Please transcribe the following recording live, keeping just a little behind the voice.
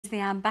the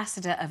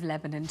Ambassador of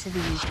Lebanon to the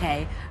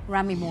UK,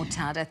 Rami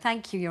Mortada.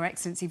 Thank you, Your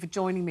Excellency, for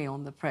joining me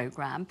on the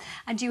programme.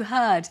 And you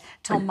heard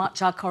Tom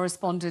Much, our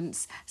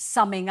correspondent's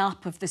summing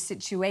up of the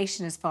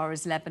situation as far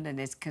as Lebanon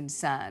is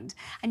concerned.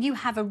 And you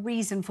have a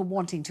reason for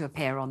wanting to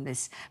appear on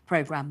this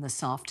programme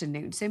this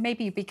afternoon. So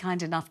maybe you'd be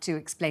kind enough to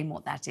explain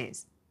what that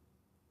is.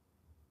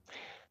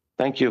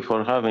 Thank you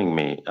for having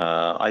me.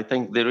 I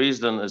think the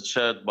reason is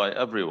shared by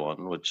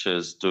everyone, which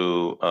is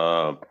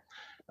to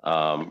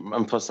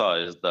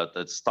emphasize that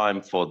it's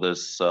time for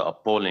this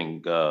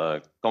appalling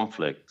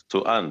conflict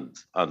to end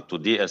and to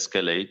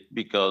de-escalate,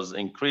 because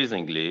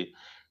increasingly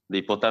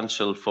the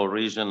potential for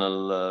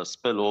regional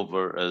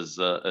spillover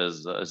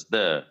is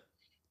there.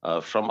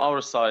 From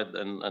our side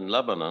in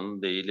Lebanon,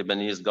 the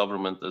Lebanese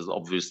government is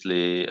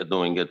obviously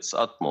doing its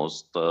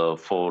utmost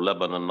for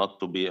Lebanon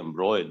not to be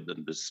embroiled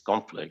in this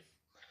conflict.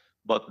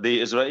 But the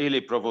Israeli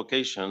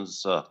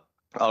provocations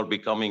are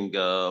becoming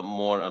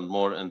more and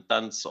more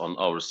intense on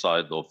our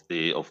side of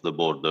the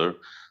border.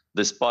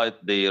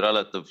 Despite the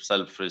relative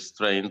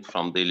self-restraint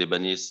from the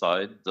Lebanese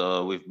side,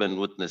 we've been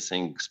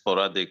witnessing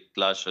sporadic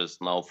clashes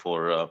now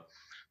for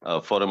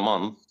a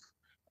month.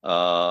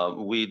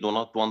 We do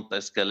not want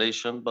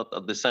escalation, but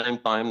at the same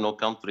time, no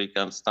country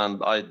can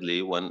stand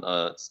idly when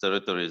its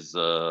territories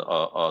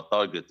are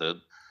targeted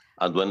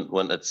and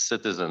when its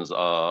citizens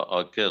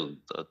are killed.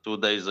 2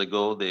 days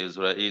ago, the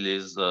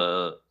Israelis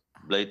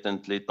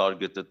blatantly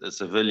targeted a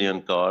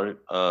civilian car,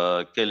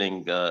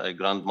 killing a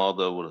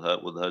grandmother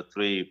with her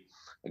 3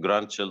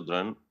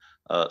 grandchildren.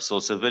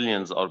 So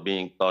civilians are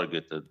being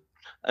targeted.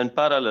 In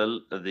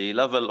parallel, the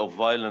level of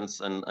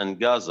violence in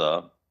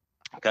Gaza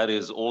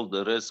carries all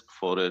the risk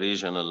for a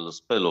regional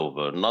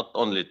spillover, not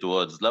only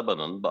towards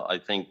Lebanon, but I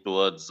think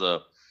towards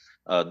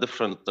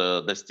different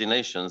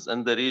destinations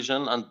in the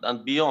region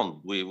and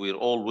beyond. We're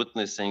all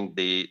witnessing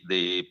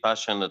the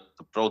passionate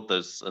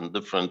protests in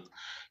different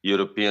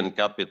European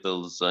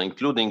capitals,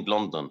 including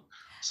London.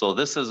 So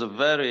this is a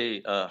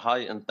very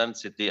high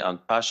intensity and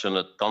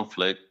passionate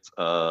conflict.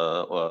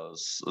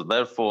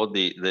 Therefore,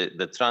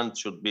 the trend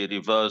should be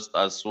reversed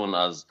as soon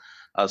as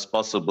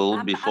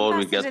possible before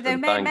we get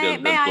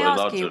entangled may I into a ask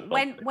larger you,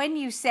 conflict. when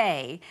you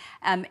say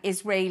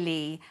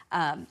Israeli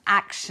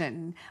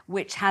action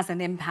which has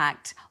an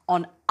impact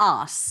on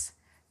us,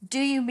 do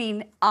you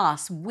mean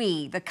us,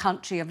 we, the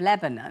country of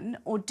Lebanon,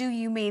 or do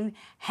you mean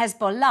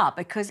Hezbollah?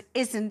 Because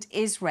isn't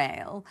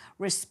Israel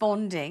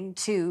responding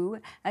to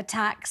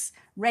attacks,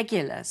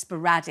 regular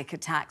sporadic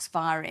attacks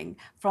firing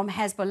from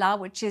Hezbollah,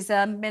 which is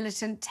a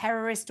militant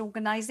terrorist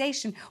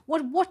organisation?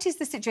 What is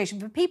the situation?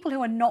 For people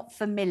who are not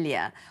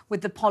familiar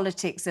with the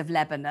politics of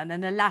Lebanon,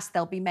 and alas,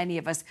 there'll be many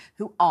of us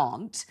who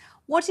aren't,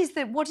 what is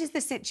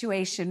the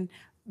situation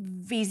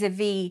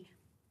vis-a-vis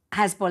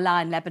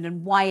Hezbollah in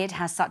Lebanon, why it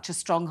has such a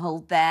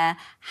stronghold there,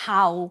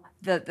 how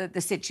the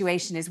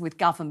situation is with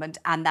government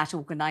and that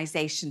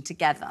organisation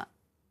together?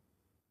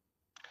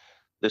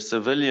 The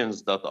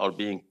civilians that are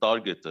being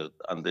targeted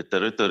and the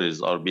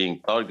territories are being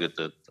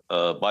targeted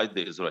by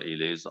the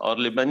Israelis are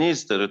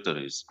Lebanese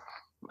territories.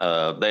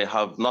 They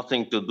have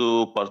nothing to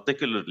do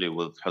particularly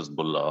with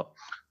Hezbollah.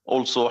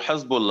 Also,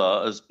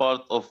 Hezbollah is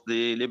part of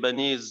the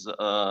Lebanese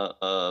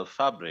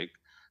fabric,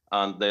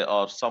 and they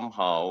are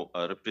somehow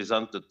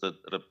represented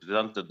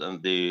in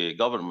the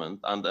government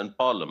and in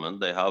parliament.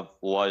 They have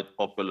wide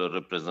popular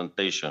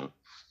representation.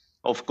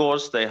 Of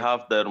course, they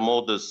have their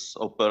modus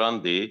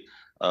operandi,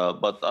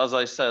 but as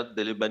I said,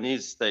 the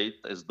Lebanese state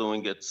is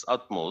doing its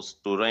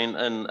utmost to rein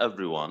in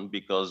everyone,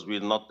 because we're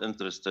not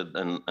interested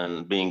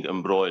in being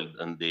embroiled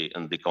in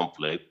the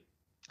conflict.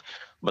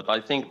 But I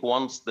think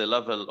once the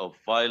level of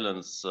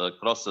violence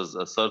crosses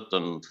a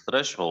certain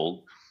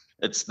threshold,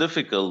 it's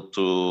difficult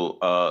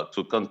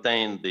to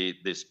contain the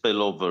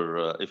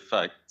spillover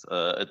effect.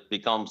 It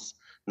becomes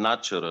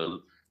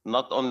natural,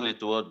 not only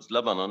towards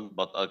Lebanon,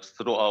 but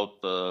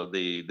throughout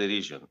the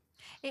region.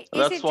 Is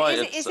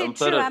it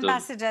true,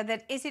 Ambassador,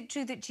 is it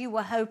true that you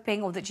were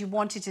hoping, or that you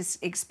wanted to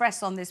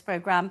express on this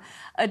programme,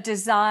 a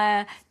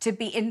desire to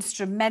be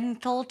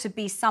instrumental, to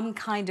be some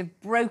kind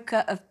of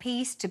broker of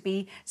peace, to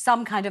be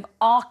some kind of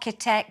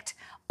architect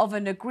of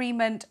an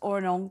agreement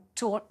or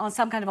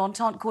some kind of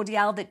entente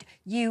cordiale that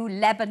you,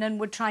 Lebanon,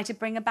 would try to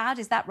bring about?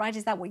 Is that right?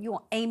 Is that what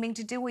you're aiming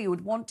to do, or you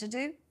would want to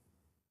do?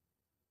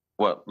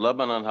 Well,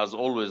 Lebanon has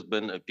always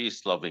been a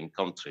peace-loving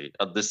country.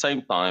 At the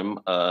same time,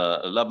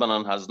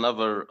 Lebanon has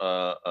never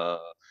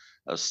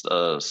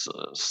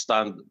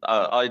stand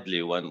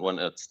idly when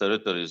its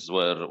territories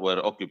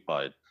were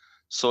occupied.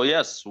 So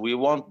yes, we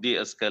want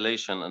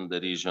de-escalation in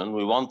the region.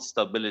 We want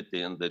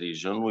stability in the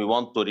region. We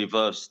want to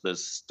reverse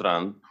this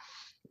trend.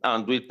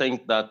 And we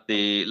think that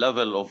the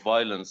level of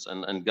violence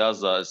in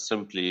Gaza is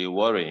simply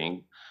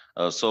worrying.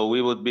 So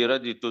we would be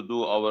ready to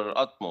do our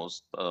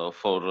utmost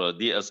for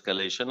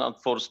de-escalation and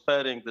for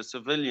sparing the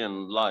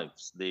civilian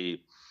lives. The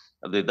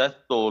death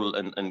toll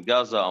in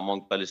Gaza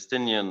among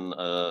Palestinian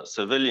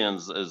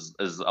civilians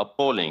is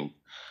appalling.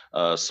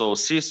 So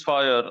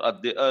ceasefire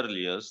at the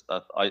earliest.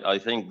 I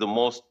think the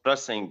most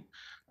pressing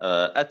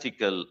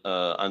ethical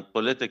and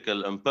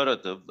political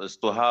imperative is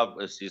to have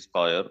a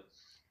ceasefire.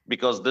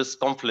 because this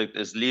conflict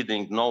is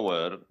leading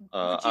nowhere,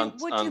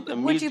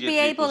 would you be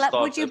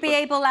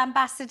able,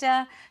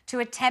 Ambassador, to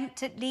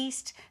attempt at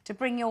least to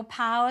bring your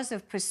powers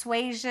of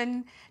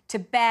persuasion to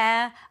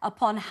bear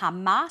upon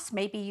Hamas,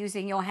 maybe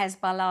using your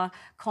Hezbollah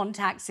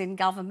contacts in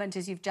government,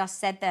 as you've just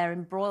said, they're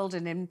embroiled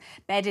and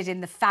embedded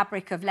in the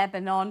fabric of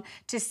Lebanon,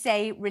 to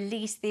say,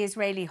 release the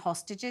Israeli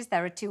hostages.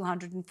 There are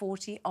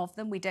 240 of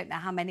them. We don't know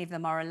how many of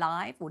them are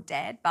alive or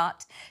dead,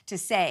 but to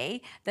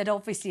say that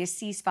obviously a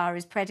ceasefire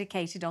is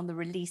predicated on the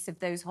release of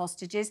those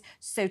hostages.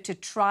 So to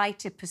try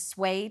to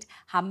persuade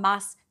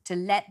Hamas to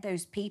let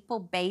those people,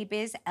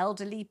 babies,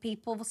 elderly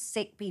people,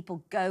 sick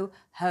people, go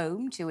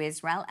home to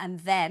Israel. And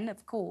then,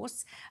 of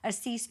course, a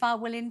ceasefire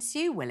will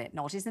ensue, will it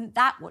not? Isn't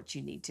that what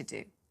you need to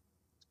do?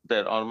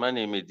 There are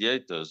many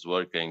mediators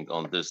working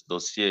on this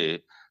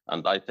dossier.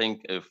 And I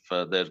think if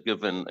they're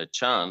given a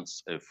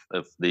chance, if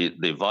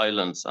the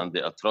violence and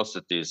the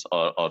atrocities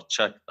are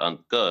checked and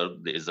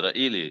curbed, the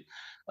Israeli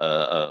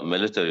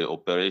military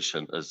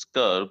operation is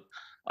curbed,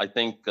 I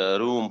think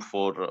room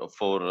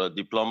for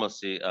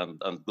diplomacy and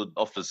good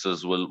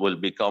offices will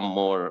become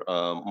more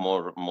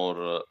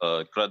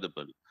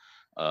credible.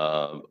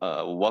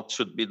 What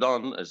should be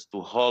done is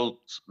to halt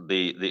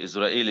the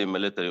Israeli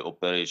military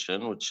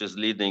operation, which is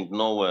leading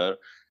nowhere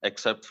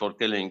except for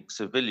killing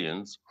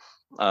civilians,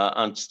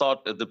 and start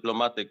a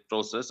diplomatic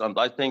process. And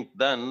I think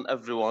then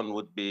everyone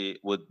would be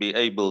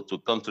able to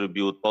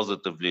contribute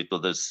positively to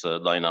this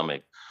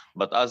dynamic.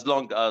 But as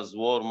long as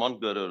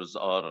warmongerers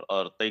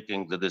are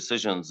taking the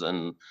decisions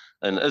in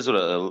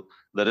Israel,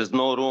 there is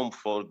no room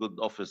for good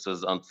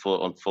offices and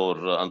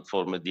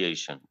for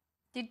mediation.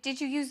 Did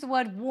you use the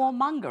word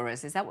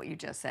warmongers? Is that what you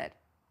just said?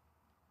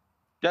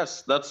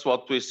 Yes, that's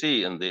what we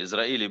see in the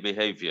Israeli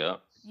behavior.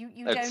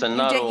 You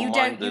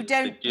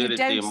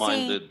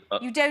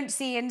don't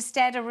see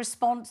instead a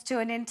response to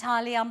an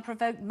entirely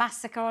unprovoked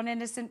massacre on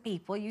innocent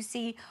people. You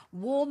see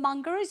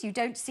warmongers. You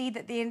don't see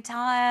that the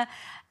entire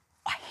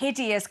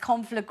hideous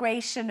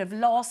conflagration of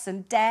loss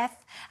and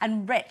death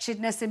and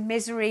wretchedness and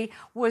misery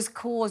was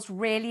caused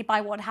really by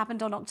what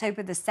happened on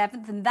October the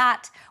 7th, and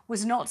that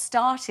was not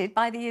started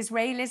by the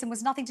Israelis and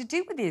was nothing to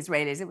do with the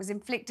Israelis. It was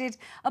inflicted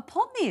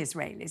upon the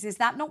Israelis. Is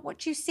that not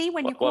what you see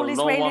when you call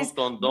Israelis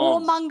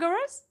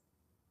warmongers?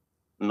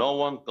 No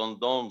one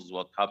condones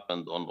what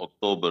happened on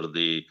October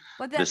the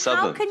 7th.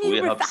 How can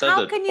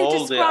you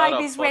describe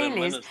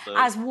Israelis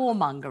as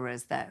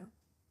warmongers, though?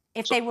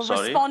 If they were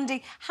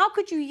responding, how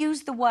could you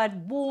use the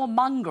word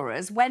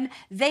warmongers when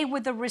they were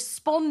the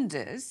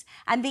responders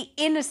and the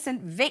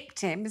innocent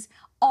victims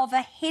of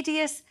a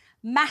hideous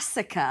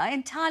massacre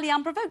entirely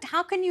unprovoked?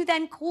 How can you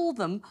then call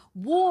them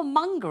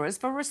warmongers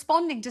for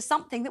responding to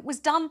something that was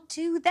done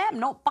to them,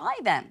 not by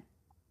them?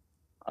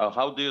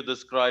 How do you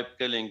describe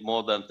killing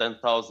more than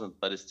 10,000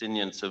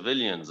 Palestinian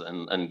civilians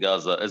in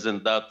Gaza?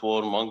 Isn't that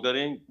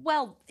warmongering?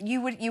 Well, you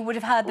would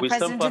have heard the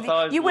president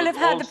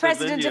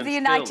of the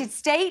United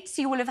States.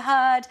 You will have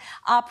heard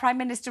our Prime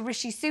Minister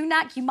Rishi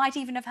Sunak. You might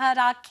even have heard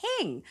our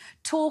King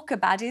talk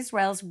about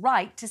Israel's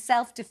right to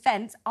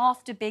self-defense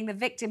after being the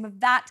victim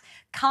of that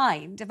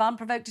kind of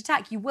unprovoked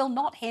attack. You will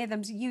not hear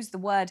them use the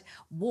word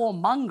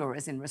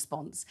warmongers in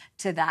response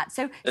to that.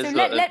 So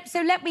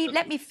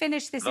let me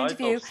finish this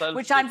interview,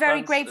 which I'm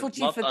very grateful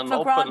to you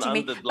for granting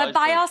me, but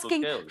by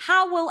asking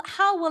how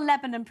will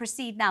Lebanon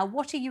proceed now?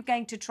 What are you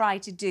going to try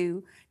to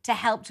do to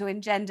help to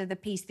engender the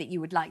peace that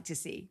you would like to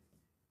see?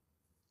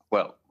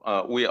 Well,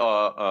 we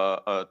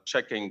are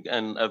checking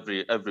in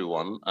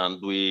everyone,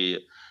 and we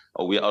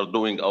are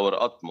doing our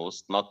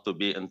utmost not to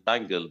be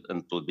entangled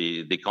into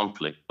the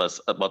conflict.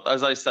 But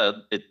as I said,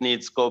 it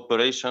needs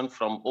cooperation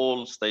from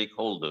all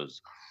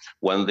stakeholders.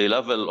 When the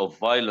level of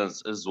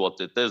violence is what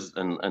it is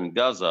in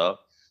Gaza,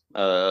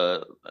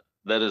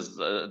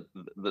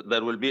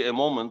 there will be a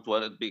moment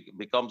where it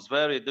becomes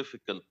very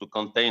difficult to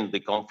contain the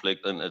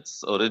conflict in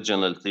its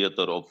original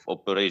theater of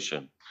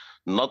operation.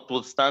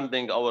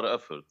 Notwithstanding our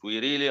effort, we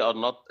really are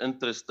not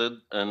interested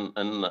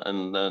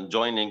in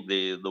joining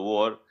the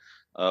war.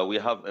 We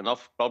have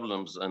enough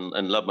problems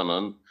in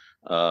Lebanon,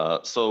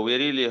 so we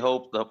really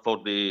hope that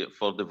for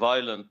the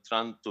violent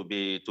trend to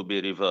be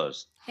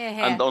reversed. Hear,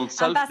 hear. And on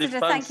self-defense,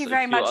 Ambassador, thank you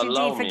very much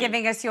indeed for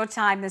giving us your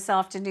time this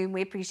afternoon.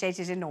 We appreciate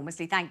it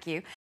enormously. Thank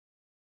you.